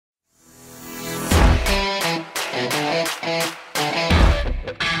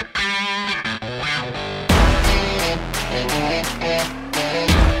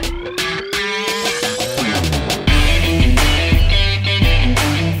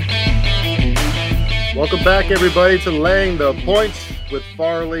Welcome back, everybody, to Laying the Points with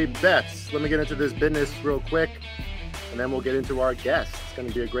FarleyBets. Let me get into this business real quick, and then we'll get into our guests. It's going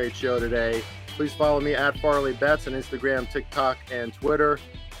to be a great show today. Please follow me at FarleyBets on Instagram, TikTok, and Twitter.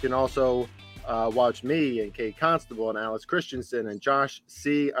 You can also watch me and Kate Constable and Alex Christensen and Josh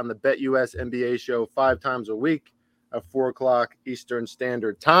C. on the BetUS NBA show 5 times a week at 4 o'clock Eastern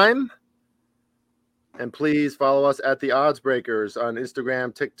Standard Time. And please follow us at The Odds Breakers on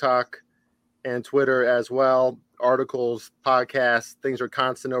Instagram, TikTok, and Twitter as well. Articles, podcasts, things are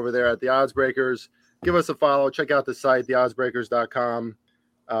constant over there at The Odds Breakers. Give us a follow. Check out the site, theoddsbreakers.com,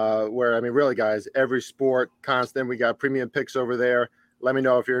 where, really, guys, every sport, constant. We got premium picks over there. Let me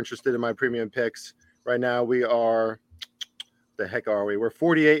know if you're interested in my premium picks. Right now, we are, the heck are we? We're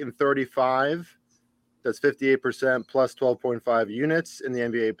 48 and 35. That's 58% plus 12.5 units in the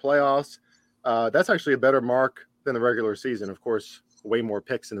NBA playoffs. That's actually a better mark than the regular season. Of course, way more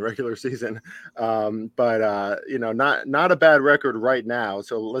picks in the regular season. But not a bad record right now.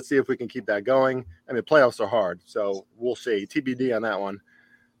 So let's see if we can keep that going. Playoffs are hard, so we'll see. TBD on that one.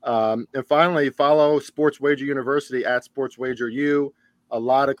 And finally, follow Sports Wager University at Sports Wager U. A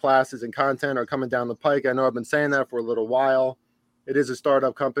lot of classes and content are coming down the pike. I know I've been saying that for a little while. It is a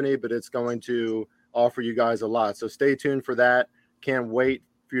startup company, but it's going to offer you guys a lot. So stay tuned for that. Can't wait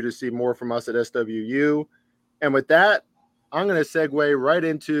for you to see more from us at SWU. And with that, I'm going to segue right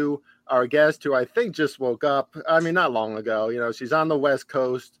into our guest, who I think just woke up. Not long ago. She's on the West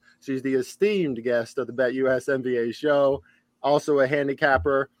Coast. She's the esteemed guest of the BetUS NBA show, also a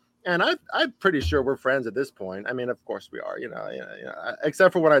handicapper. And I'm pretty sure we're friends at this point. Of course we are,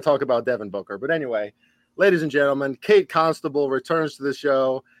 except for when I talk about Devin Booker. But anyway, ladies and gentlemen, Kate Constable returns to the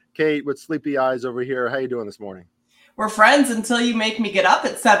show. Kate with sleepy eyes over here. How you doing this morning? We're friends until you make me get up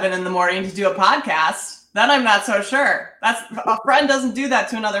at 7 a.m. to do a podcast. Then I'm not so sure. That's a friend doesn't do that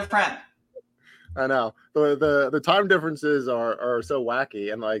to another friend. I know. The time differences are so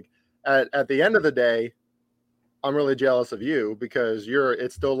wacky. And at the end of the day, I'm really jealous of you because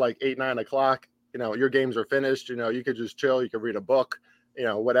it's still like 8, 9 o'clock. Your games are finished. You could just chill. You could read a book,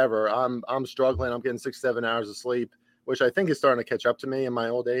 whatever. I'm struggling. I'm getting 6, 7 hours of sleep, which I think is starting to catch up to me in my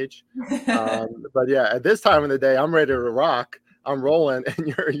old age. But yeah, at this time of the day, I'm ready to rock. I'm rolling,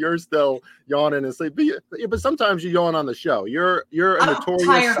 and you're still yawning and sleep. But sometimes you yawn on the show. You're a notorious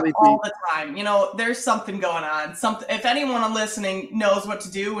tired sleepy all the time. There's something going on. If anyone listening knows what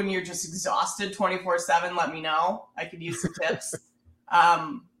to do when you're just exhausted 24/7, let me know. I could use some tips.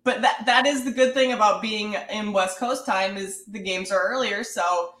 But that is the good thing about being in West Coast time is the games are earlier.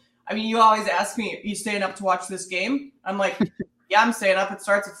 So you always ask me, "Are you staying up to watch this game?" I'm like, "Yeah, I'm staying up. It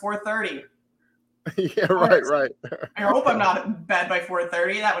starts at 4:30." Yeah, right. I hope I'm not in bed by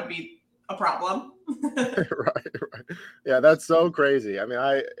 4:30. That would be a problem. Right. Yeah, that's so crazy. In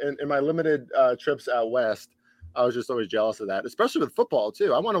my limited trips out west, I was just always jealous of that, especially with football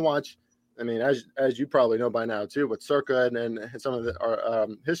too. I want to watch. As you probably know by now too, with Circa and some of our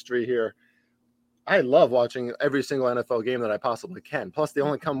history here, I love watching every single NFL game that I possibly can. Plus, they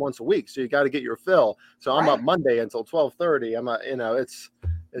only come once a week, so you got to get your fill. So I'm up Monday until 12:30.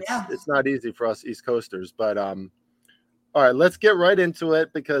 It's not easy for us East Coasters, but all right, let's get right into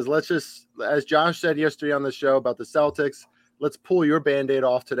it because let's just, as Josh said yesterday on the show about the Celtics, let's pull your Band-Aid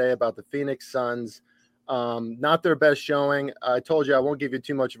off today about the Phoenix Suns. Not their best showing. I told you I won't give you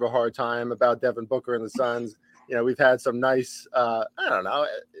too much of a hard time about Devin Booker and the Suns. We've had some nice, I don't know,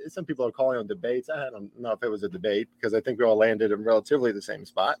 some people are calling them debates. I don't know if it was a debate because I think we all landed in relatively the same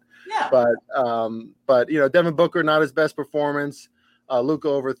spot. Yeah. But Devin Booker, not his best performance. Luka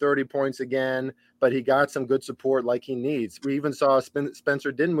over 30 points again, but he got some good support like he needs. We even saw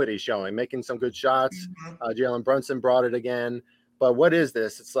Spencer Dinwiddie showing, making some good shots. Jalen Brunson brought it again. But what is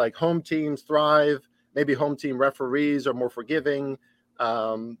this? It's like home teams thrive. Maybe home team referees are more forgiving.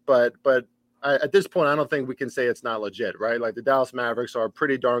 But at this point, I don't think we can say it's not legit, right? Like the Dallas Mavericks are a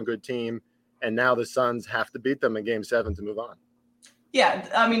pretty darn good team, and now the Suns have to beat them in Game 7 to move on. Yeah,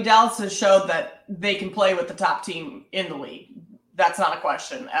 Dallas has showed that they can play with the top team in the league. That's not a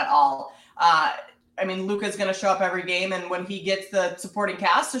question at all. Luka's going to show up every game, and when he gets the supporting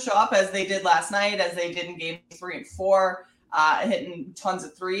cast to show up, as they did last night, as they did in Game 3 and 4, hitting tons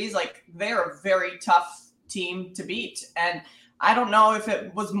of threes, they're a very tough team to beat. And I don't know if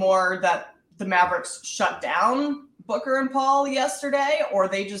it was more that the Mavericks shut down Booker and Paul yesterday, or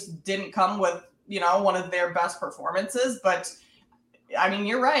they just didn't come with, one of their best performances. But,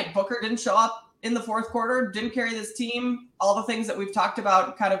 you're right. Booker didn't show up in the fourth quarter, didn't carry this team, all the things that we've talked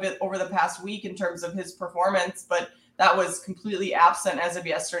about kind of over the past week in terms of his performance, but that was completely absent as of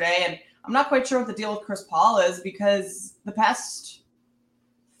yesterday. And I'm not quite sure what the deal with Chris Paul is because the past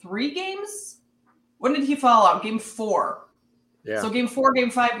 3 games When did he fall out? Game 4. Yeah. So game 4,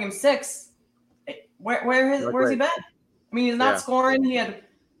 game 5, game 6. Where's he been? I mean, he's not scoring. He had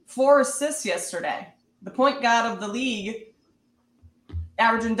 4 assists yesterday. The point guard of the league,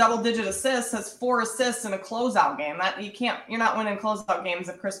 averaging double-digit assists, has 4 assists in a closeout game. That you're not winning closeout games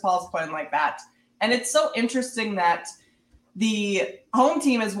if Chris Paul's playing like that. And it's so interesting that the home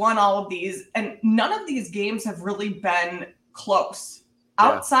team has won all of these, and none of these games have really been close.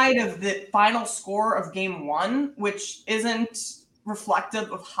 Outside of the final score of game 1, which isn't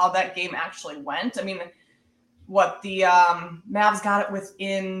reflective of how that game actually went. I mean, the Mavs got it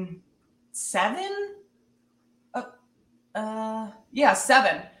within 7?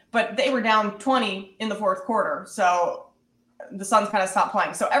 7. But they were down 20 in the fourth quarter. So the Suns kind of stopped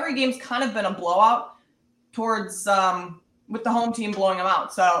playing. So every game's kind of been a blowout towards with the home team blowing them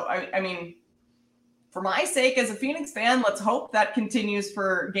out. So, I mean, for my sake as a Phoenix fan, let's hope that continues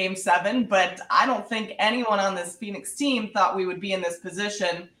for game 7. But I don't think anyone on this Phoenix team thought we would be in this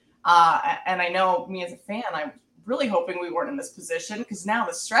position. And I know me as a fan, I'm really hoping we weren't in this position, because now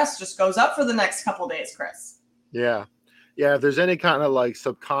the stress just goes up for the next couple of days, Chris. Yeah. Yeah. If there's any kind of like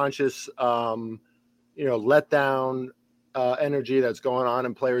subconscious, letdown energy that's going on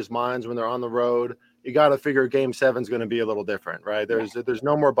in players' minds when they're on the road, you got to figure game 7 is going to be a little different, right? There's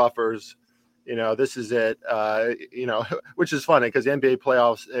no more buffers. This is it, which is funny because the NBA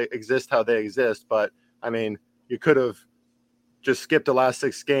playoffs exist how they exist. But I mean, you could have just skipped the last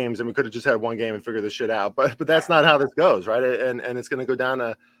 6 games and we could have just had one game and figured this shit out. But that's not how this goes, right? And it's going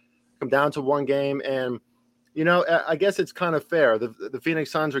to come down to one game. And, I guess it's kind of fair. The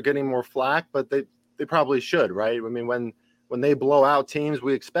Phoenix Suns are getting more flack, but they probably should, right? I mean, when they blow out teams,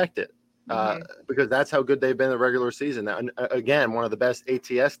 we expect it. Because that's how good they've been in the regular season. And again, one of the best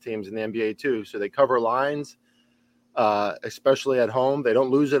ATS teams in the NBA too. So they cover lines, especially at home. They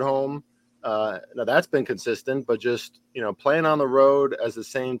don't lose at home. Now that's been consistent, but just, playing on the road as the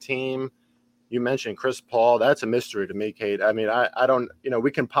same team. You mentioned Chris Paul. That's a mystery to me, Kate. I mean, I don't,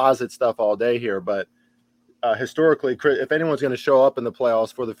 we can posit stuff all day here, but historically, if anyone's going to show up in the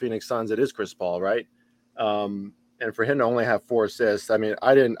playoffs for the Phoenix Suns, it is Chris Paul, right? And for him to only have 4 assists, I mean,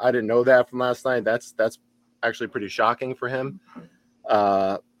 I didn't know that from last night. That's actually pretty shocking for him.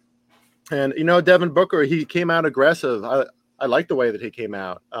 And Devin Booker, he came out aggressive. I like the way that he came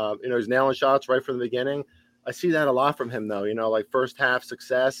out. He's nailing shots right from the beginning. I see that a lot from him, though. Like first half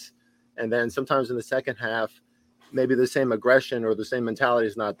success, and then sometimes in the second half, maybe the same aggression or the same mentality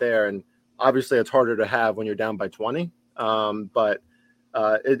is not there. And obviously, it's harder to have when you're down by 20. But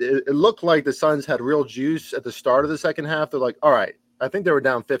it looked like the Suns had real juice at the start of the second half. They're like, all right, I think they were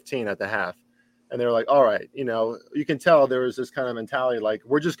down 15 at the half. And they're like, all right, you can tell there was this kind of mentality, like,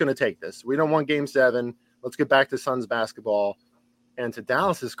 we're just going to take this. We don't want game 7. Let's get back to Suns basketball. And to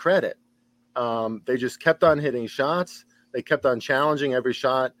Dallas's credit, they just kept on hitting shots. They kept on challenging every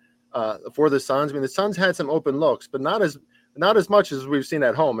shot for the Suns. I mean, the Suns had some open looks, but not as much as we've seen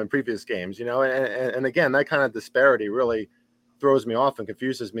at home in previous games, and again, that kind of disparity really throws me off and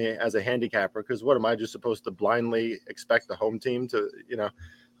confuses me as a handicapper, because what am I just supposed to blindly expect the home team to,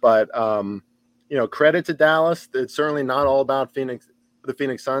 but credit to Dallas. It's certainly not all about the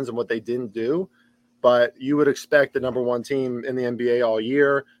Phoenix Suns and what they didn't do, but you would expect the number 1 team in the NBA all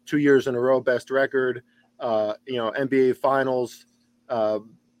year, 2 years in a row, best record, NBA finals,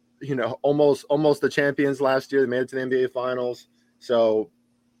 almost the champions last year. They made it to the NBA finals. So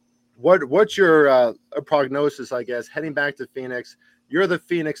what's your prognosis, I guess, heading back to Phoenix? You're the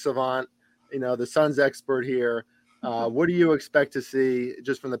Phoenix savant, the Suns expert here. What do you expect to see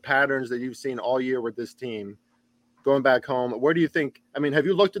just from the patterns that you've seen all year with this team going back home? Where do you think, I mean, have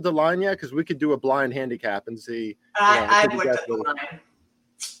you looked at the line yet? Because we could do a blind handicap and see. I've looked at the line.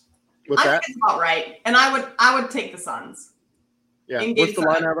 What's that? I think it's about right. And I would take the Suns. Yeah. What's the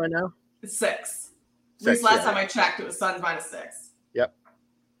line at right now? It's 6. At least last time I checked, it was Suns -6. Yep.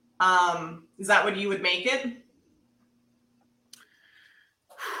 Is that what you would make it?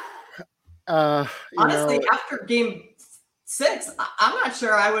 Honestly, after game 6, I'm not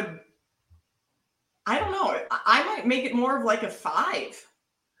sure I would. I don't know. I might make it more of like a 5.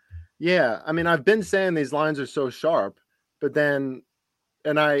 Yeah. I mean, I've been saying these lines are so sharp, but then,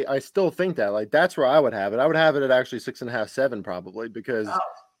 and I still think that, like, that's where I would have it. I would have it at actually 6.5, 7 probably, because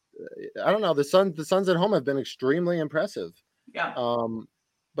I don't know. The Suns at home have been extremely impressive. Yeah.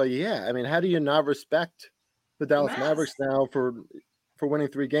 But yeah, I mean, how do you not respect the Dallas Mavericks now for winning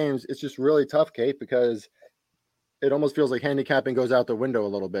 3 games? It's just really tough, Kate, because it almost feels like handicapping goes out the window a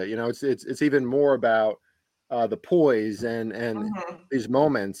little bit. It's even more about the poise and these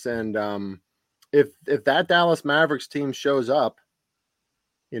moments. And if that Dallas Mavericks team shows up,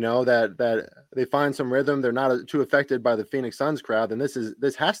 that they find some rhythm. They're not too affected by the Phoenix Suns crowd. Then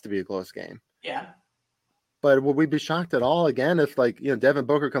this has to be a close game. Yeah. But would we be shocked at all again if Devin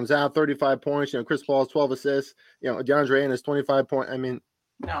Booker comes out 35 points, Chris Paul's 12 assists, DeAndre Ayton is 25 points. I mean,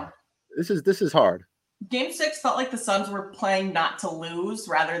 no, this is hard. Game 6 felt like the Suns were playing not to lose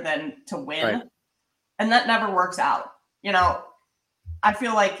rather than to win. Right. And that never works out. I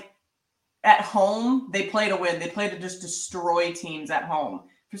feel like at home, they play to win. They play to just destroy teams at home.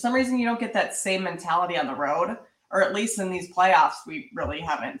 For some reason, you don't get that same mentality on the road, or at least in these playoffs, we really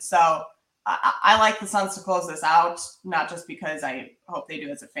haven't. So I like the Suns to close this out, not just because I hope they do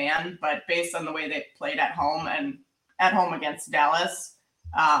as a fan, but based on the way they played at home and at home against Dallas.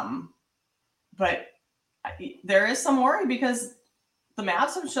 But there is some worry because the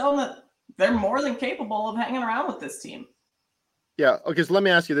Mavs have shown that they're more than capable of hanging around with this team. Yeah. Okay. So let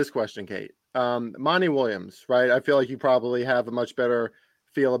me ask you this question, Kate. Monty Williams, right? I feel like you probably have a much better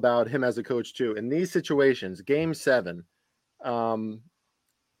feel about him as a coach too. In these situations, Game 7,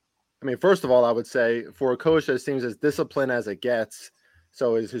 first of all, I would say for a coach that seems as disciplined as it gets,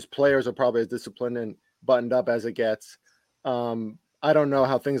 so his players are probably as disciplined and buttoned up as it gets. I don't know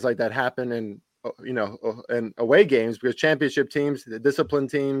how things like that happen in away games, because championship teams, the disciplined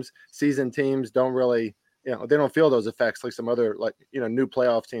teams, seasoned teams don't really, they don't feel those effects like some other new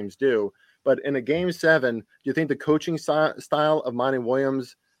playoff teams do. But in a Game 7, do you think the coaching style of Monty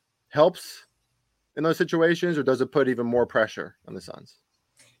Williams helps in those situations, or does it put even more pressure on the Suns?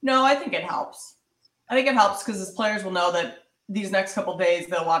 No, I think it helps. I think it helps because his players will know that these next couple of days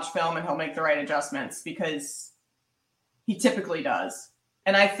they'll watch film and he'll make the right adjustments because he typically does.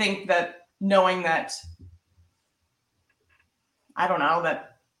 And I think that knowing that, that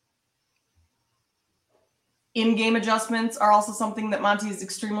in-game adjustments are also something that Monty is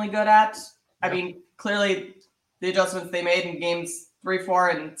extremely good at. I mean, clearly the adjustments they made in games 3, 4,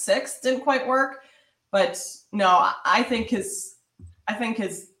 and 6 didn't quite work. But no, I think his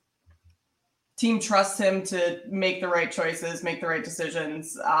team trusts him to make the right choices, make the right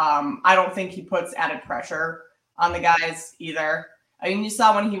decisions. I don't think he puts added pressure on the guys either. I mean, you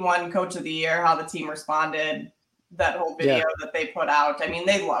saw when he won Coach of the Year, how the team responded, that whole video that they put out. I mean,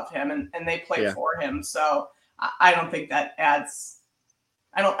 they love him and they play for him. So I don't think that adds,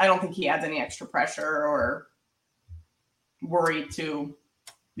 I don't think he adds any extra pressure or worry to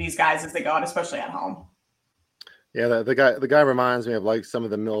these guys as they go out, especially at home. Yeah, the guy reminds me of like some of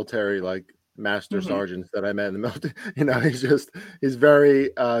the military master sergeants that I met in the military. He's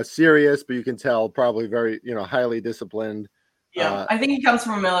very serious, but you can tell probably very highly disciplined. Yeah, I think he comes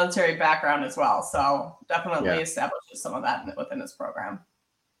from a military background as well, so definitely establishes some of that within his program.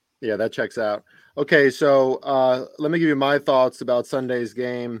 Yeah, that checks out. Okay, so let me give you my thoughts about Sunday's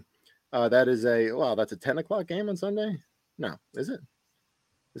game. That's a 10 o'clock game on Sunday? No, is it?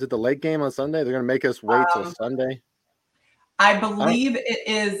 Is it the late game on Sunday? They're going to make us wait till Sunday? I believe it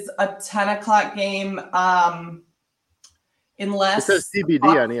is a 10 o'clock game unless... It says TBD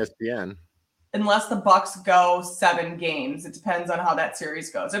on ESPN. Unless the Bucks go 7 games. It depends on how that series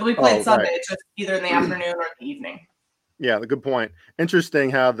goes. It'll be played Sunday. Right. It's just either in the afternoon or in the evening. Yeah, good point. Interesting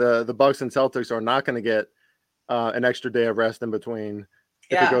how the Bucks and Celtics are not going to get an extra day of rest in between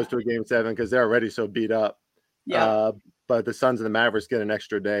if it goes to a Game 7 because they're already so beat up. Yeah. But the Suns and the Mavericks get an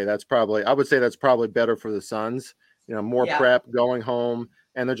extra day. I would say that's probably better for the Suns. More prep going home,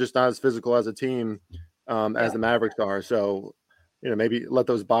 and they're just not as physical as a team as the Mavericks are. So, maybe let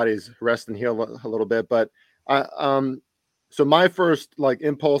those bodies rest and heal a little bit. But so my first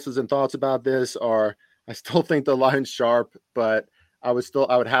impulses and thoughts about this are, I still think the line's sharp, but I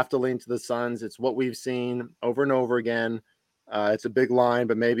would have to lean to the Suns. It's what we've seen over and over again. It's a big line,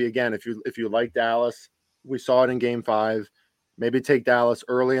 but maybe again, if you like Dallas, we saw it in Game 5. Maybe take Dallas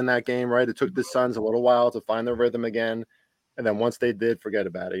early in that game, right? It took the Suns a little while to find their rhythm again. And then once they did, forget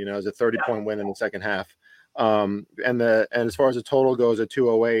about it. It was a 30-point win in the second half. And as far as the total goes at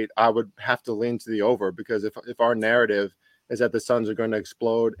 208, I would have to lean to the over, because if our narrative is that the Suns are going to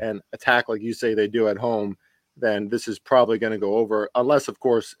explode and attack like you say they do at home, then this is probably going to go over, unless, of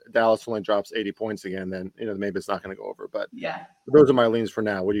course, Dallas only drops 80 points again. Then, maybe it's not going to go over. But those are my leans for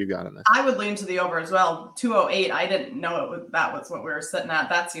now. What do you got on this? I would lean to the over as well. 208. I didn't know that was what we were sitting at.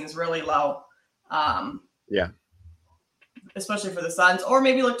 That seems really low. Especially for the Suns. Or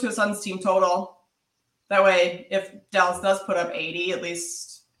maybe look to a Suns team total. That way, if Dallas does put up 80, at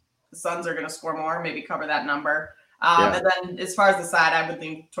least the Suns are going to score more. Maybe cover that number. And then as far as the side, I would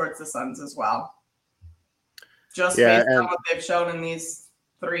lean towards the Suns as well. Just based on what they've shown in these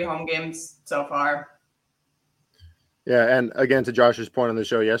 3 home games so far. Yeah, and again, to Josh's point on the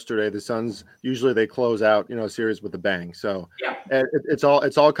show yesterday, the Suns usually they close out, a series with a bang. So Yeah. it's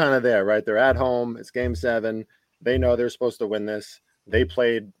all kind of there, right? They're at home. It's Game 7. They know they're supposed to win this. They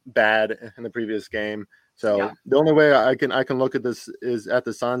played bad in the previous game. So the only way I can look at this is at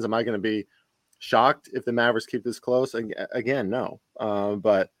the Suns. Am I going to be shocked if the Mavericks keep this close? Again, no.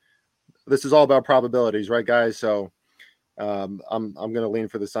 But this is all about probabilities, right, guys? So I'm going to lean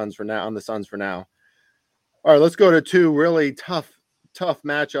for the Suns for now. On the Suns for now. All right, let's go to two really tough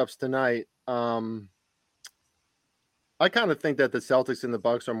matchups tonight. I kind of think that the Celtics and the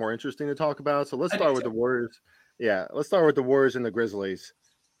Bucks are more interesting to talk about. So let's start with the Warriors. Yeah, let's start with the Warriors and the Grizzlies.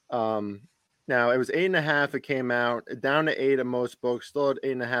 Now it was 8.5. It came out down to 8 at most books, still at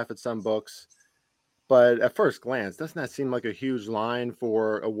 8.5 at some books. But at first glance, doesn't that seem like a huge line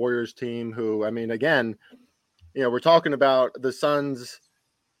for a Warriors team who, I mean, again, we're talking about the Suns.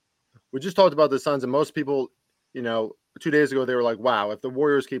 We just talked about the Suns, and most people, 2 days ago, they were like, wow, if the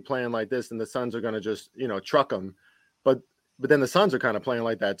Warriors keep playing like this, then the Suns are going to just, truck them. But then the Suns are kind of playing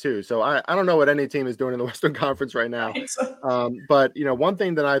like that too. So I don't know what any team is doing in the Western Conference right now. But, one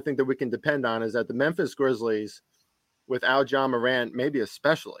thing that I think that we can depend on is that the Memphis Grizzlies, without Ja Morant, maybe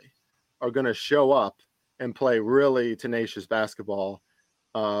especially, are going to show up and play really tenacious basketball.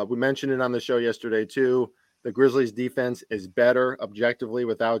 We mentioned it on the show yesterday too. The Grizzlies defense is better objectively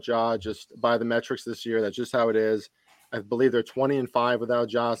without Ja, just by the metrics this year. That's just how it is. I believe they're 20-5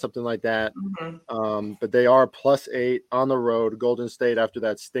 without Ja, something like that. Mm-hmm. But they are +8 on the road, Golden State, after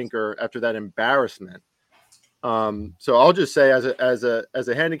that stinker, after that embarrassment. So I'll just say as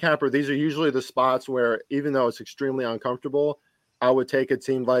a handicapper, these are usually the spots where, even though it's extremely uncomfortable, I would take a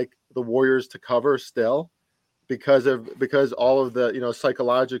team like the Warriors to cover still. Because all of the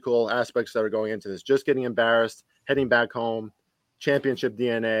psychological aspects that are going into this, just getting embarrassed, heading back home, championship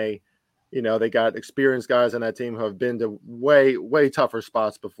DNA. They got experienced guys on that team who have been to way tougher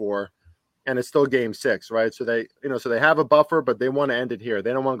spots before, and it's still Game 6, right? So they have a buffer, but they want to end it here.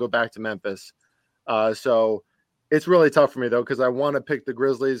 They don't want to go back to Memphis. So it's really tough for me though, because I want to pick the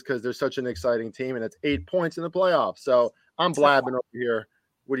Grizzlies because they're such an exciting team, and it's 8 points in the playoffs. So I'm blabbing over here.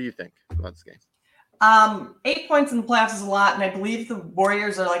 What do you think about this game? 8 points in the playoffs is a lot, and I believe the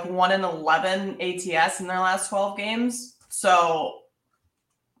Warriors are like 1-11 ATS in their last 12 games. So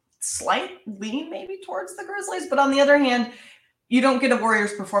slight lean maybe towards the Grizzlies, but on the other hand, you don't get a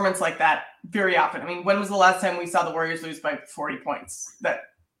Warriors performance like that very often. I mean, when was the last time we saw the Warriors lose by 40 points? That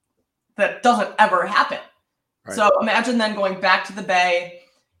doesn't ever happen. Right. So imagine then going back to the Bay.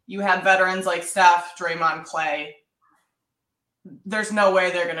 You have veterans like Steph, Draymond, Clay. There's no way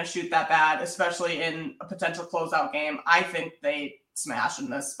they're going to shoot that bad, especially in a potential closeout game. I think they smash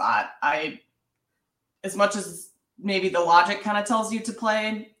in this spot. As much as maybe the logic kind of tells you to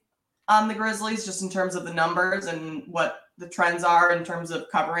play on the Grizzlies, just in terms of the numbers and what the trends are in terms of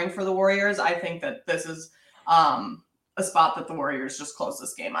covering for the Warriors, I think that this is a spot that the Warriors just close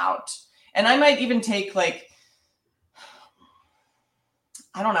this game out. And I might even take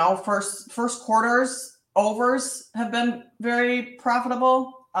I don't know, first quarters. Overs have been very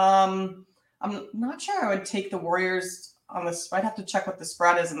profitable. I'm not sure I would take the Warriors on this. I'd have to check what the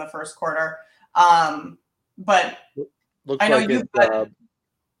spread is in the first quarter. But looks I know like you've got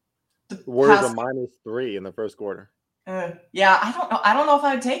the Warriors are -3 in the first quarter. Yeah, I don't know if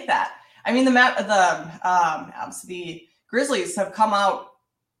I'd take that. I mean, the Grizzlies have come out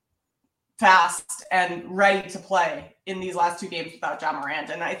fast and ready to play in these last 2 games without Ja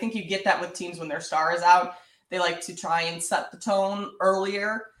Morant. And I think you get that with teams when their star is out. They like to try and set the tone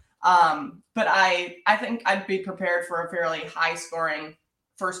earlier. But I think I'd be prepared for a fairly high-scoring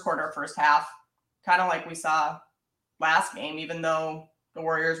first quarter, first half, kind of like we saw last game, even though the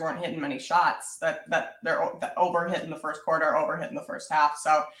Warriors weren't hitting many shots, that overhit in the first quarter, overhit in the first half.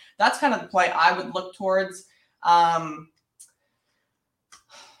 So that's kind of the play I would look towards. I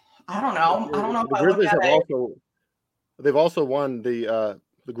don't know. If I look at it. They've also won the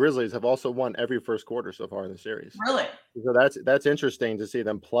Grizzlies have also won every first quarter so far in the series. Really? So that's interesting to see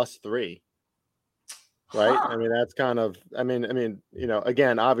them +3. Right? Huh. I mean, that's kind of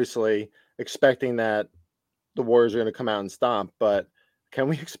again, obviously expecting that the Warriors are going to come out and stomp, but can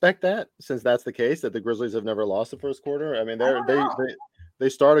we expect that since that's the case that the Grizzlies have never lost the first quarter? I mean, they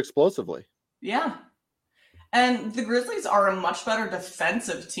start explosively. Yeah. And the Grizzlies are a much better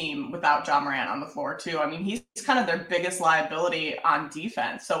defensive team without Ja Morant on the floor, too. I mean, he's kind of their biggest liability on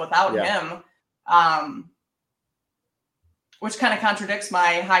defense. So without him, which kind of contradicts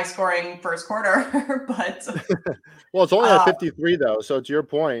my high-scoring first quarter, but well, it's only at 53 though. So to your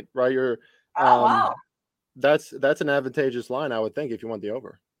point, right? Wow. That's an advantageous line, I would think, if you want the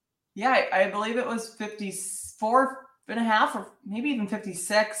over. Yeah, I believe it was 54 and a half or maybe even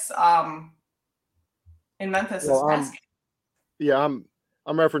 56 in Memphis this Well, past game. Yeah, I'm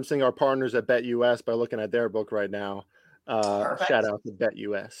referencing our partners at BetUS by looking at their book right now. Shout out to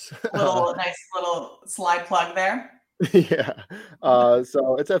BetUS. Nice little slide plug there. Yeah.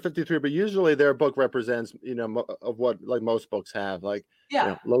 So it's at 53, but usually their book represents, of what like most books have. Like,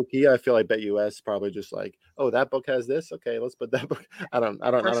 low key, I feel like BetUS probably just like, oh, that book has this. Okay, let's put that book. I don't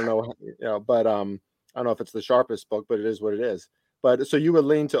know, but I don't know if it's the sharpest book, but it is what it is. But so you would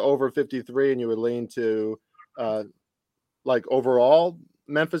lean to over 53, and you would lean to like overall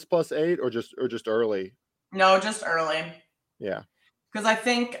Memphis +8 or just early? No, just early. Yeah. Because I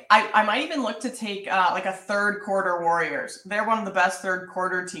think I might even look to take like a third quarter Warriors. They're one of the best third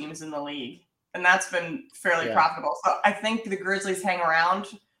quarter teams in the league, and that's been fairly profitable. So I think the Grizzlies hang around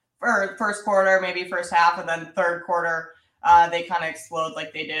for first quarter, maybe first half, and then third quarter they kind of explode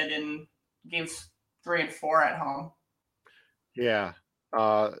like they did in games 3 and 4 at home. Yeah.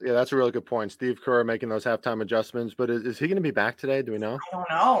 Yeah, that's a really good point. Steve Kerr making those halftime adjustments, but is he going to be back today? Do we know? I don't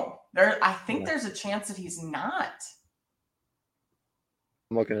know. I think there's a chance that he's not.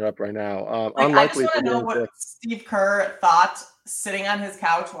 I'm looking it up right now. I just want to know what Steve Kerr thought sitting on his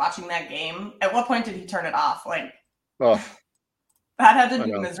couch watching that game. At what point did he turn it off? That had to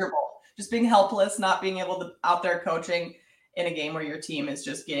be miserable. Just being helpless, not being able to out there coaching in a game where your team is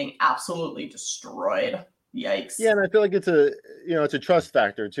just getting absolutely destroyed. Yikes. Yeah, and I feel like it's a trust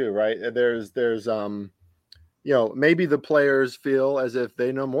factor too, right? There's maybe the players feel as if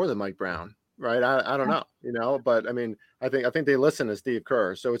they know more than Mike Brown, right? I don't know, but I mean, I think they listen to Steve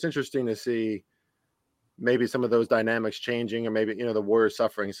Kerr. So it's interesting to see maybe some of those dynamics changing, or maybe, the Warriors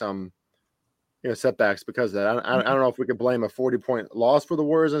suffering some, setbacks because of that. I don't know if we could blame a 40-point loss for the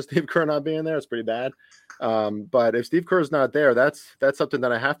Warriors and Steve Kerr not being there. It's pretty bad. But if Steve Kerr's not there, that's something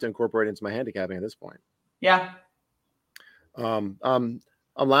that I have to incorporate into my handicapping at this point. Yeah.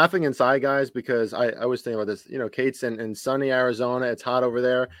 I'm laughing inside, guys, because I was thinking about this. Kate's in sunny Arizona. It's hot over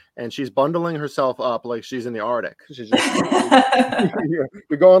there, and she's bundling herself up like she's in the Arctic. She's just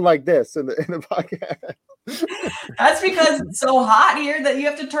we're going like this in the podcast. That's because it's so hot here that you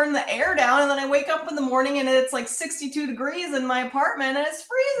have to turn the air down, and then I wake up in the morning and it's like 62 degrees in my apartment and it's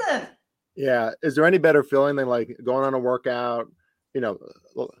freezing. Yeah. Is there any better feeling than like going on a workout,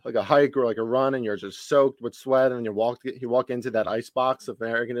 like a hike or like a run, and you're just soaked with sweat, and you walk into that ice box of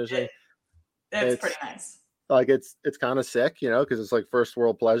air conditioning? It's pretty nice. Like it's kind of sick, because it's like first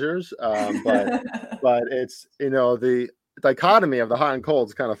world pleasures. But it's, the dichotomy of the hot and cold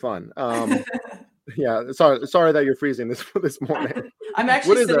is kind of fun. Yeah. Sorry that you're freezing this morning. I'm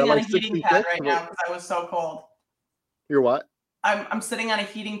actually sitting on a heating pad right now because I was so cold. You're what? I'm sitting on a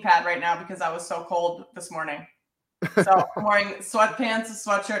heating pad right now because I was so cold this morning. So I'm wearing sweatpants, a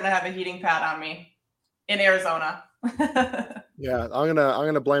sweatshirt, and I have a heating pad on me in Arizona. Yeah, I'm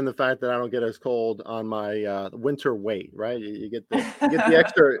gonna blame the fact that I don't get as cold on my winter weight. Right, you get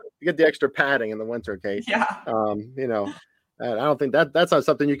the extra padding in the winter, Kate. Yeah. I don't think that's not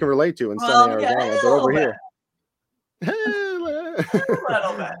something you can relate to in sunny Arizona, but over here, a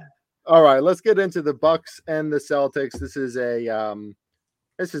little bit. All right, let's get into the Bucks and the Celtics. This is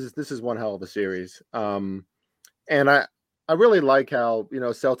this is one hell of a series. And I really like how,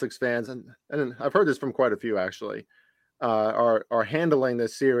 Celtics fans, and I've heard this from quite a few actually, are handling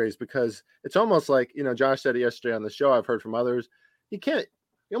this series, because it's almost like, Josh said it yesterday on the show. I've heard from others. You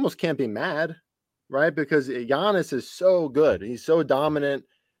almost can't be mad, right? Because Giannis is so good. He's so dominant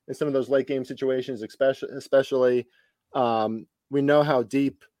in some of those late game situations, especially. We know how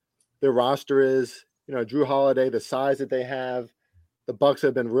deep their roster is. Drew Holiday, the size that they have. The Bucks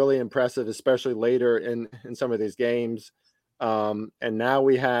have been really impressive, especially later in some of these games. And now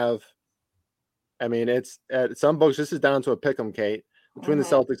we have, it's at some books, this is down to a pick 'em, Kate, between the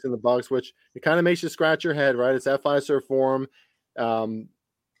Celtics and the Bucks, which it kind of makes you scratch your head, right? It's at Fiserv Forum.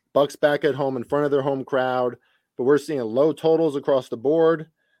 Bucks back at home in front of their home crowd, but we're seeing low totals across the board.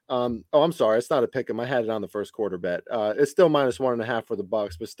 I'm sorry, it's not a pick 'em. I had it on the first quarter bet. It's still -1.5 for the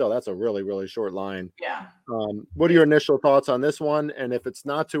Bucks, but still, that's a really, really short line. Yeah. What are your initial thoughts on this one? And if it's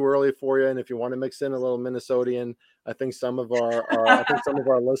not too early for you, and if you want to mix in a little Minnesotian, I think some of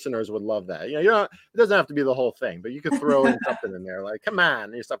our listeners would love that. It doesn't have to be the whole thing, but you could throw in something in there, like, come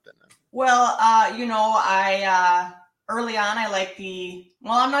on, there's something. Well, I early on, I like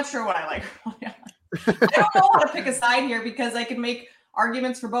I'm not sure what I like. I don't know how to pick a side here, because I could make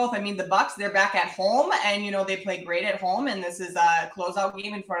arguments for both. The Bucks, they're back at home, and they play great at home, and this is a closeout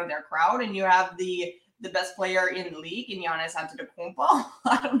game in front of their crowd, and you have the best player in the league in Giannis Antetokounmpo.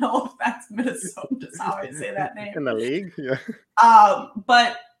 I don't know if that's Minnesota, is how I say that name. In the league, yeah.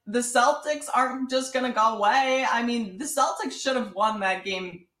 But the Celtics aren't just going to go away. I mean, the Celtics should have won that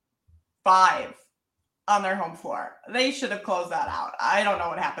game 5 on their home floor. They should have closed that out. I don't know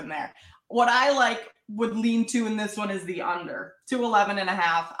what happened there. What I would lean to in this one is the under.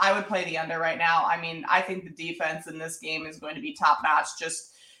 211.5. I would play the under right now. I mean, I think the defense in this game is going to be top notch.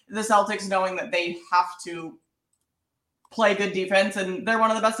 Just the Celtics knowing that they have to play good defense, and they're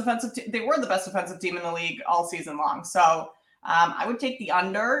one of the best defensive. They were the best defensive team in the league all season long. So I would take the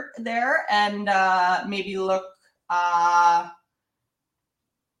under there and maybe look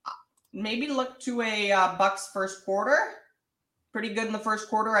to a Bucks first quarter. Pretty good in the first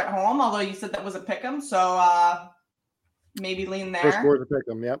quarter at home, although you said that was a pick 'em, so maybe lean there. First quarter pick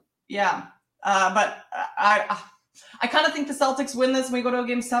 'em, yep. Yeah, but I kind of think the Celtics win this and we go to a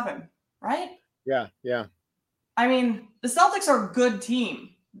game 7, right? Yeah. I mean, the Celtics are a good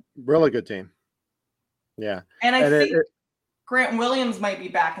team. Really good team. Yeah. And I think Grant Williams might be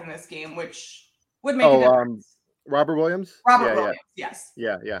back in this game, which would make a difference. Robert Williams? Robert Williams, yes.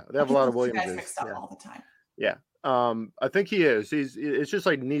 Yeah. They have a lot of Williams. Guys mixed up all the time. Yeah. I think he is. It's just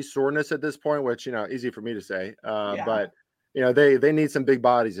like knee soreness at this point, which, easy for me to say. But they need some big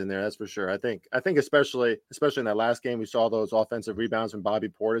bodies in there. That's for sure. I think especially in that last game, we saw those offensive rebounds from Bobby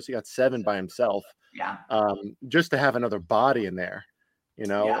Portis. He got 7 by himself. Yeah. Just to have another body in there, is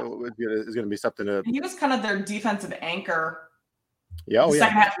going to be something to. He was kind of their defensive anchor. Yeah. The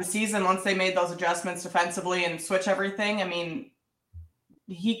second half of the season, once they made those adjustments defensively and switch everything, I mean,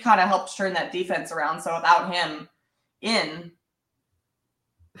 he kind of helped turn that defense around. So without him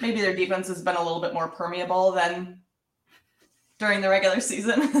maybe their defense has been a little bit more permeable than during the regular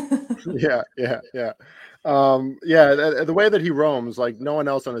season. Yeah. The way that he roams, like no one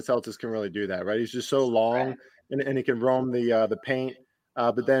else on the Celtics can really do that, right? He's just so long, and he can roam the paint,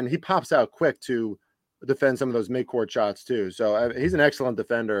 but then he pops out quick to defend some of those mid-court shots too. So he's an excellent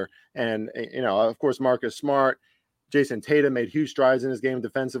defender, and of course Marcus Smart, Jason Tatum made huge strides in his game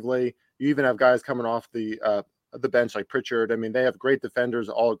defensively. You even have guys coming off the bench like Pritchard. I mean, they have great defenders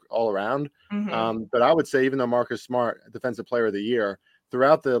all around. Mm-hmm. But I would say, even though Marcus Smart, Defensive Player of the Year,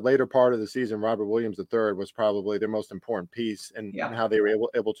 throughout the later part of the season, Robert Williams III was probably their most important piece in how they were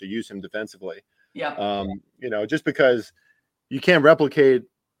able to use him defensively. Yeah. Just because you can't replicate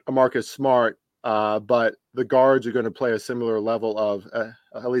a Marcus Smart, but the guards are going to play a similar level of,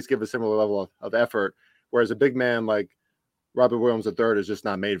 at least give a similar level of effort. Whereas a big man like Robert Williams III is just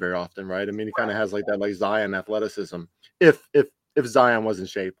not made very often, right? I mean, he kind of has like that Zion athleticism. If Zion was in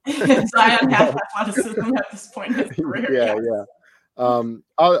shape. Zion has athleticism at this point in his career. Yeah.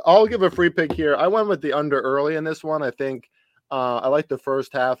 I'll give a free pick here. I went with the under early in this one. I think I like the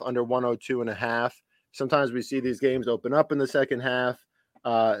first half under 102.5. Sometimes we see these games open up in the second half.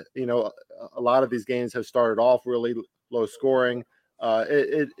 A lot of these games have started off really low scoring.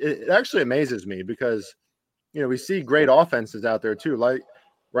 It actually amazes me because we see great offenses out there too, like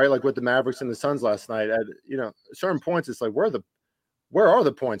with the Mavericks and the Suns last night. At certain points, it's like where are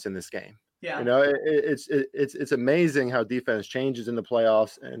the points in this game? Yeah. It's amazing how defense changes in the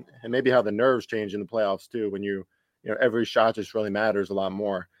playoffs, and maybe how the nerves change in the playoffs too. When every shot just really matters a lot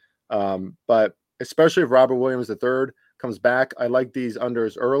more. But especially if Robert Williams III comes back, I like these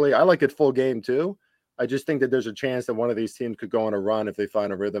unders early. I like it full game too. I just think that there's a chance that one of these teams could go on a run if they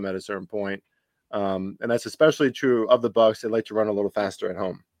find a rhythm at a certain point. And that's especially true of the Bucks. They like to run a little faster at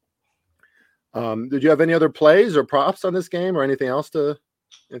home. Did you have any other plays or props on this game, or anything else to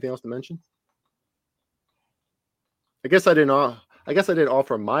mention? I guess I didn't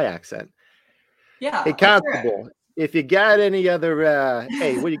offer my accent. Yeah. Hey, Constable, if you got any other,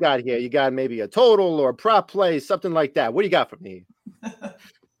 hey, what do you got here? You got maybe a total or a prop play, something like that. What do you got for me? I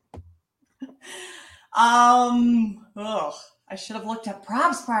should have looked at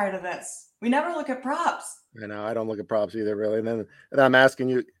props prior to this. We never look at props. I know, I don't look at props either, really. And then I'm asking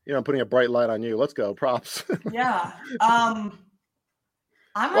you, putting a bright light on you. Let's go, props. Yeah. I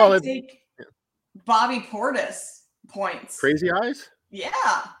might take Bobby Portis points. Crazy eyes? Yeah.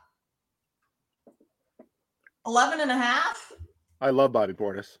 11.5. I love Bobby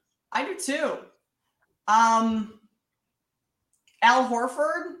Portis. I do too. Al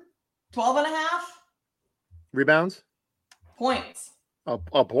Horford, 12.5. Rebounds? Points. Oh,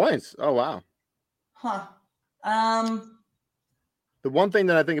 points. Oh, wow. Huh. The one thing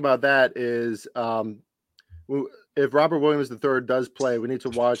that I think about that is if Robert Williams III does play, we need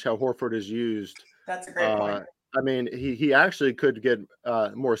to watch how Horford is used. That's a great point. I mean, he actually could get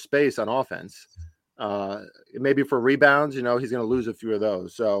more space on offense. Maybe for rebounds, he's going to lose a few of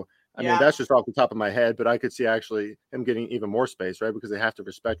those. So, I mean, that's just off the top of my head, but I could see actually him getting even more space, right? Because they have to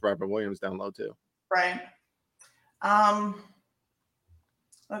respect Robert Williams down low too. Right.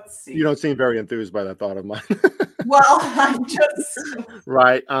 Let's see. You don't seem very enthused by that thought of mine. Well, I'm just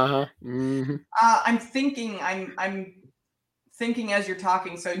right. Mm-hmm. I'm thinking as you're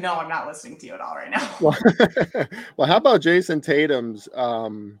talking, so no, I'm not listening to you at all right now. Well, how about Jason Tatum's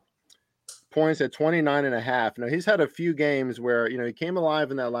points at 29.5? Now, he's had a few games where, he came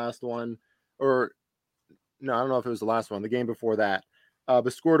alive in that last one, or no, I don't know if it was the last one, the game before that,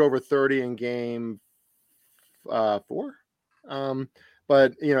 but scored over 30 in game 4.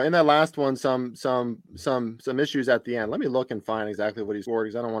 But in that last one, some issues at the end. Let me look and find exactly what he scored,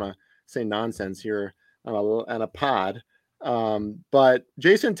 because I don't want to say nonsense here on a pod. But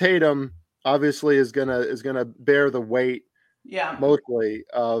Jason Tatum obviously is gonna bear the weight, mostly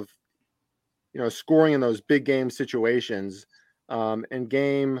of scoring in those big game situations. In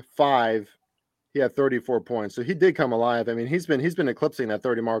game 5, he had 34 points, so he did come alive. I mean, he's been eclipsing that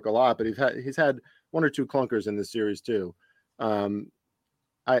 30 mark a lot, but he's had 1 or 2 clunkers in this series too.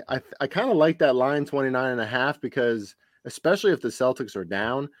 I kind of like that line 29.5, because especially if the Celtics are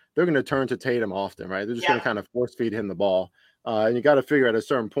down, they're going to turn to Tatum often, right? They're just going to kind of force feed him the ball. And you got to figure at a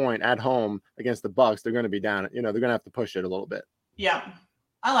certain point at home against the Bucks, they're going to be down. They're going to have to push it a little bit. Yeah,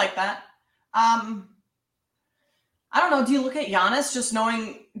 I like that. I don't know. Do you look at Giannis just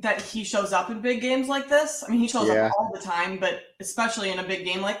knowing that he shows up in big games like this? I mean, he shows up all the time, but especially in a big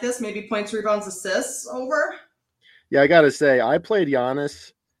game like this, maybe points, rebounds, assists over. Yeah, I got to say, I played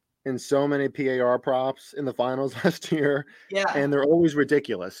Giannis in so many PAR props in the finals last year. Yeah. And they're always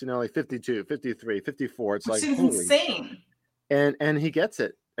ridiculous, like 52, 53, 54. It's Which like, seems insane. And he gets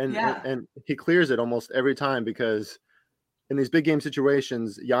it. And he clears it almost every time, because in these big game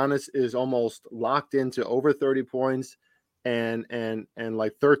situations, Giannis is almost locked into over 30 points and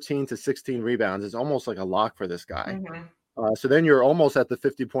like 13 to 16 rebounds. It's almost like a lock for this guy. Mm-hmm. So then you're almost at the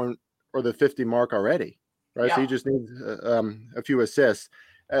 50 point or the 50 mark already, right? Yeah. So you just need a few assists.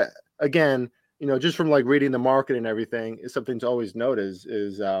 Again, just from like reading the market and everything, is something to always note is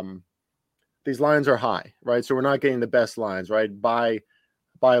these lines are high, right? So we're not getting the best lines, right? Buy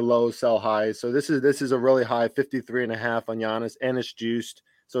low, sell high. So this is a really high 53.5 on Giannis, and it's juiced,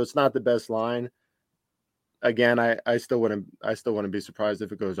 so it's not the best line. Again, I still wouldn't be surprised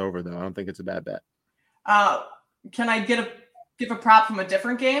if it goes over, though. I don't think it's a bad bet. Can I give a prop from a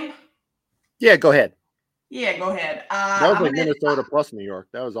different game? Yeah, go ahead. Yeah, go ahead. That was like Minnesota plus New York.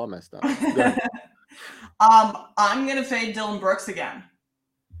 That was all messed up. I'm gonna fade Dylan Brooks again.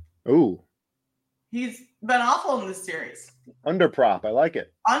 Ooh. He's been awful in this series. Under prop. I like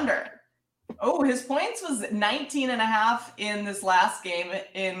it. Under. Oh, his points was 19.5 in this last game.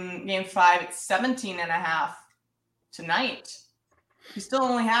 In game 5, it's 17.5 tonight. He still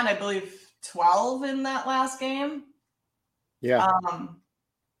only had, I believe, 12 in that last game. Yeah.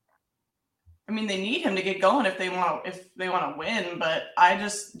 I mean, they need him to get going if they want to win, but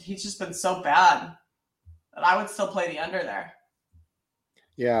he's just been so bad that I would still play the under there.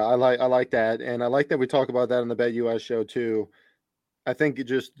 Yeah, I like that, and I like that we talk about that on the Bet US show too. I think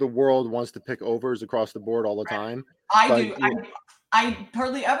the world wants to pick overs across the board all the time. I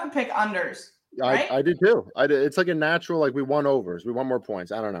hardly ever pick unders. Right? I do too. It's like a natural, like we want overs, we want more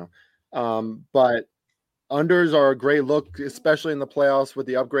points. I don't know, but unders are a great look, especially in the playoffs with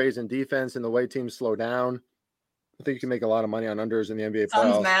the upgrades in defense and the way teams slow down. I think you can make a lot of money on unders in the NBA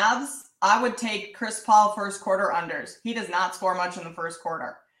playoffs. Mavs, I would take Chris Paul first quarter unders. He does not score much in the first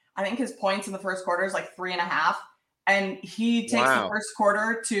quarter. I think his points in the first quarter is like 3.5, and he takes the first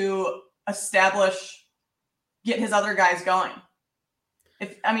quarter to get his other guys going.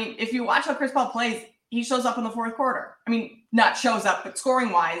 If you watch how Chris Paul plays, he shows up in the fourth quarter. I mean, not shows up, but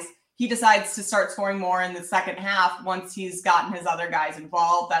scoring wise, he decides to start scoring more in the second half once he's gotten his other guys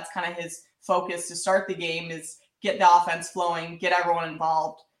involved. That's kind of his focus to start the game, is get the offense flowing, get everyone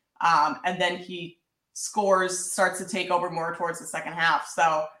involved. And then he starts to take over more towards the second half.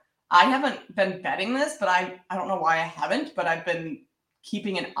 So I haven't been betting this, but I don't know why I haven't, but I've been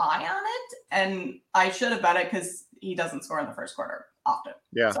keeping an eye on it. And I should have bet it because he doesn't score in the first quarter often.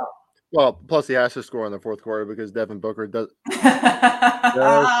 Yeah. So. Well, plus he has to score in the fourth quarter because Devin Booker does. Just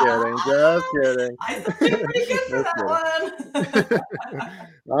kidding. I think you're pretty good for that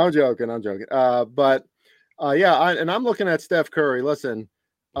one. I'm joking. But I'm looking at Steph Curry. Listen,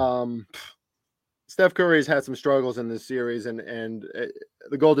 Steph Curry's had some struggles in this series, and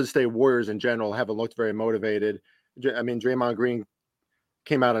the Golden State Warriors in general haven't looked very motivated. I mean, Draymond Green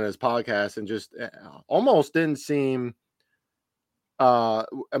came out on his podcast and just almost didn't seem.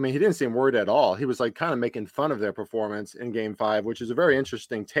 He didn't seem worried at all. He was like kind of making fun of their performance in Game 5, which is a very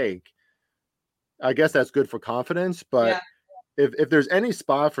interesting take. I guess that's good for confidence, but if there's any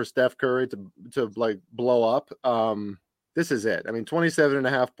spot for Steph Curry to like blow up, this is it. I mean,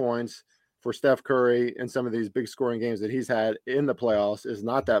 27.5 points for Steph Curry in some of these big scoring games that he's had in the playoffs is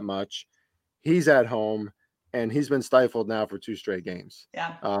not that much. He's at home, and he's been stifled now for 2 straight games.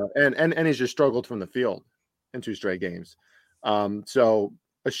 Yeah. And he's just struggled from the field in 2 straight games. So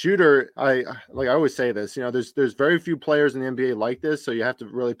a shooter, I always say this, there's very few players in the NBA like this, so you have to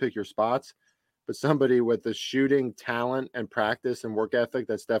really pick your spots. But somebody with the shooting talent and practice and work ethic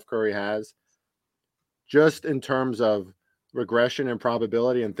that Steph Curry has, just in terms of regression and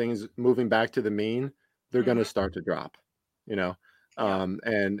probability and things moving back to the mean, they're going to start to drop,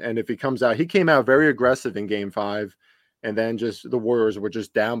 and if he comes out, he came out very aggressive in game 5, and then just the Warriors were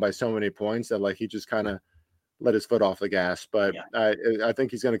just down by so many points that he just kind of let his foot off the gas. But I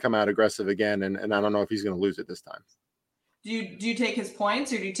think he's going to come out aggressive again, and I don't know if he's going to lose it this time. Do you take his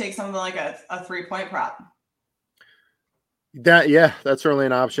points, or do you take something like a 3-point prop? That's certainly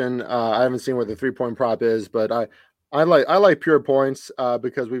an option. I haven't seen what the 3-point prop is, but I like pure points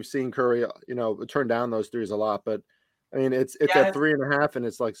because we've seen Curry, turn down those threes a lot. But I mean, it's at 3.5, and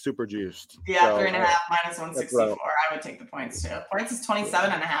it's super juiced. Yeah, so 3.5 minus 164. I would take the points too. Points is 27.5.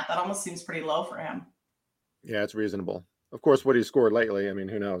 That almost seems pretty low for him. Yeah, it's reasonable. Of course, what he scored lately, I mean,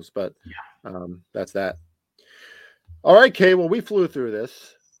 who knows? But that's that. All right, Kay. Well, we flew through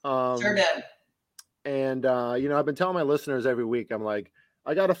this. Sure did. And, I've been telling my listeners every week, I'm like,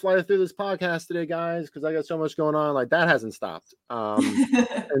 I got to fly through this podcast today, guys, because I got so much going on. That hasn't stopped.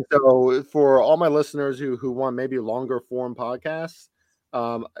 And so for all my listeners who want maybe longer form podcasts,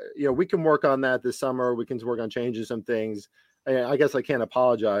 we can work on that this summer. We can work on changing some things. I guess I can't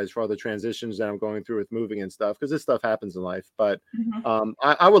apologize for all the transitions that I'm going through with moving and stuff, because this stuff happens in life. But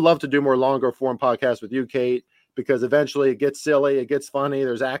I would love to do more longer form podcasts with you, Kate, because eventually it gets silly, it gets funny.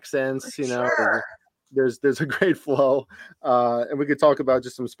 There's accents, Sure. There's a great flow, and we could talk about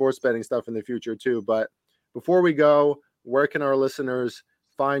just some sports betting stuff in the future too. But before we go, where can our listeners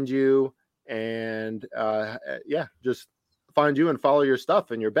find you? And just find you and follow your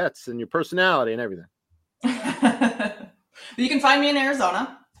stuff and your bets and your personality and everything. You can find me in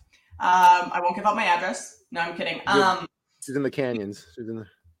Arizona. I won't give out my address. No, I'm kidding. She's in the canyons.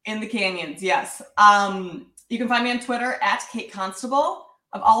 In the canyons, yes. You can find me on Twitter at Kate Constable.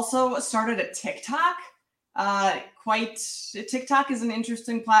 I've also started a TikTok. TikTok is an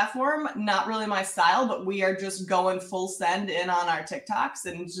interesting platform. Not really my style, but we are just going full send in on our TikToks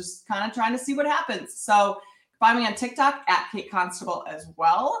and just kind of trying to see what happens. So find me on TikTok at Kate Constable as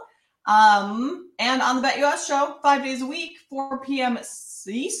well. And on the BetUS show, 5 days a week, 4 p.m.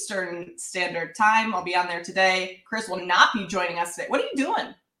 Eastern Standard Time. I'll be on there today. Chris will not be joining us today. What are you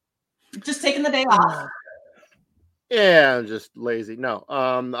doing? Just taking the day off? Yeah, I'm just lazy. No,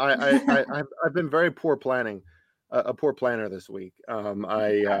 I've been very poor planning, a poor planner this week. If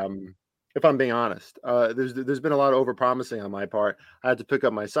I'm being honest, there's been a lot of overpromising on my part. I had to pick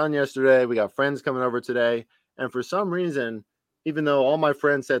up my son yesterday. We got friends coming over today, and for some reason, even though all my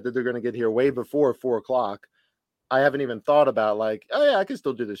friends said that they're going to get here way before 4:00, I haven't even thought about oh yeah, I can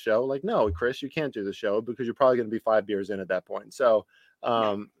still do the show. No, Chris, you can't do the show because you're probably going to be 5 beers in at that point. So.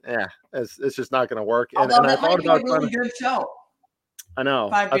 It's just not going to work. And I thought about a really good show. I know.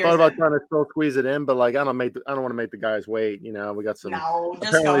 I thought about trying to still squeeze it in, but I don't want to make the guys wait. We got some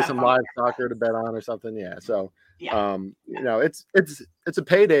apparently some live soccer to bet on or something. Yeah. So it's a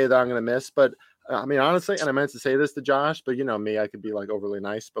payday that I'm going to miss. But I mean, honestly, and I meant to say this to Josh, but me, I could be overly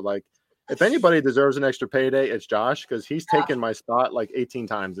nice, but if anybody deserves an extra payday, it's Josh, because he's taken my spot 18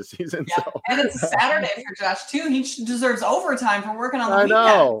 times this season. Yeah. So. And it's Saturday for Josh too. He deserves overtime for working on the weekend.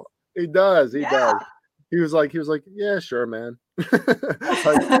 I know. He does. He does. He was like, yeah, sure, man.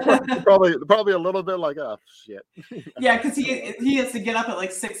 probably a little bit oh shit. Yeah, because he has to get up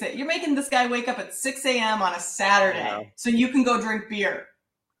at 6 a.m. You're making this guy wake up at 6 a.m. on a Saturday so you can go drink beer.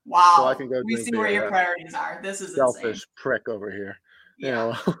 Wow. So I can go. We see where your priorities are. This is selfish insane. Prick over here.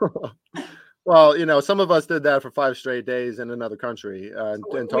 Yeah. Well, some of us did that for 5 straight days in another country. And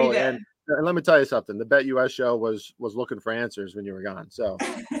let me tell you something. The BetUS show was looking for answers when you were gone. So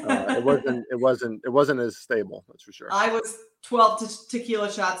it wasn't as stable. That's for sure. I was 12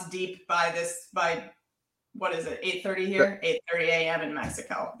 tequila shots deep by what is it? 8:30 here, 8:30 a.m. in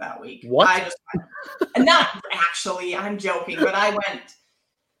Mexico that week. What? I just went, not actually. I'm joking, but I went.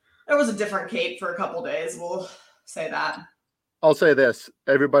 There was a different Kate for a couple days. We'll say that. I'll say this: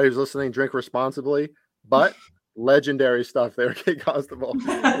 everybody who's listening, drink responsibly, but legendary stuff there, Kate Constable.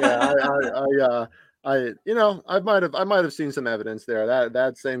 Yeah, I might have seen some evidence there.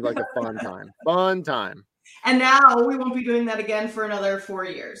 That seemed like a fun time. And now we won't be doing that again for another 4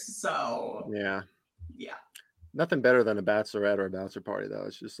 years. So yeah. Yeah. Nothing better than a bachelorette or a bachelor party, though.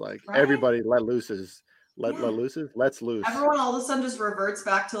 It's just everybody let loose Let's loose. Everyone all of a sudden just reverts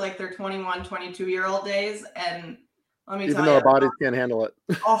back to like their 21, 22-year-old days. And let me tell you. Even though our bodies can't handle it.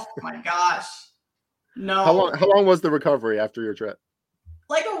 Oh my gosh. No. How long was the recovery after your trip?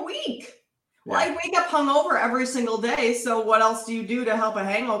 Like a week. Well, I wake up hungover every single day. So what else do you do to help a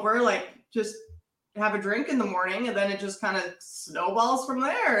hangover? Like just have a drink in the morning, and then it just kind of snowballs from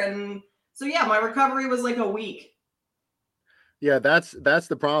there. And so, yeah, my recovery was like a week. Yeah, that's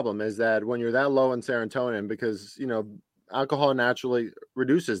the problem, is that when you're that low in serotonin, because, alcohol naturally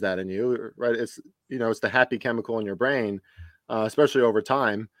reduces that in you, right? It's the happy chemical in your brain, especially over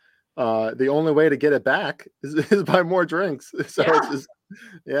time. The only way to get it back is by more drinks. So it's just,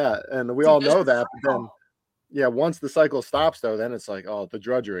 and we all know that. But then, once the cycle stops, though, then it's like, oh, the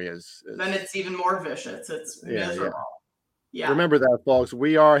drudgery is then it's even more vicious. It's miserable. Yeah. Remember that, folks.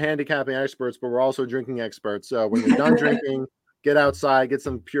 We are handicapping experts, but we're also drinking experts. So when you're done drinking, get outside, get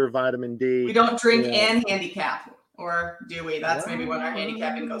some pure vitamin D. We don't drink and handicap, or do we? That's maybe when our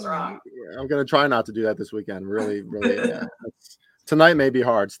handicapping goes wrong. I'm going to try not to do that this weekend. Really, tonight may be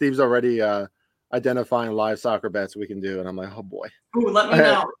hard. Steve's already identifying live soccer bets we can do, and I'm like, oh boy. Ooh, let me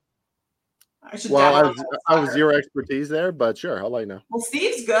know. I should. Well, I was your expertise there, but sure, I'll let you know. Well,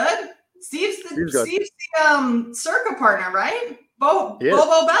 Steve's good. Steve's the Circa partner, right? Bobo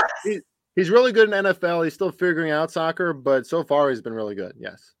Bets. He's really good in NFL. He's still figuring out soccer, but so far he's been really good.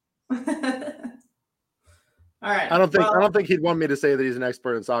 Yes. All right. I don't think he'd want me to say that he's an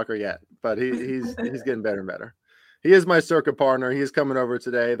expert in soccer yet, but he's getting better and better. He is my Circa partner. He's coming over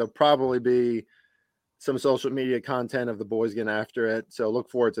today. There'll probably be some social media content of the boys getting after it, so look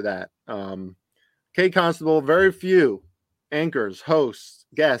forward to that. Kate Constable, very few anchors, hosts,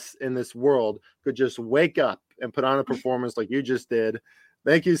 guests in this world could just wake up and put on a performance like you just did.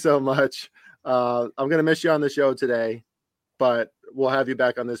 Thank you so much. I'm going to miss you on the show today, but we'll have you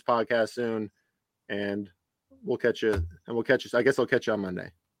back on this podcast soon, and we'll catch you. I guess I'll catch you on Monday.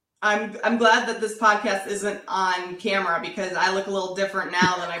 I'm glad that this podcast isn't on camera, because I look a little different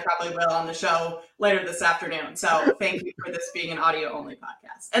now than I probably will on the show later this afternoon. So thank you for this being an audio only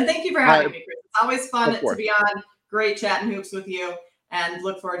podcast. And thank you for having me, Chris. It's always fun to be on. Great chatting hoops with you, and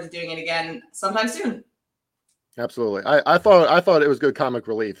look forward to doing it again sometime soon. Absolutely. I thought it was good comic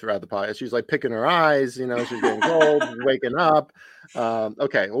relief throughout the podcast. She's like picking her eyes, she's getting cold, waking up.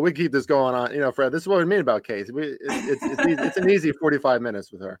 Okay, well, we keep this going on. Fred, this is what we mean about Kate. It's an easy 45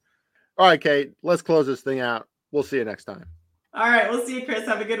 minutes with her. All right, Kate, let's close this thing out. We'll see you next time. All right, we'll see you, Chris.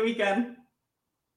 Have a good weekend.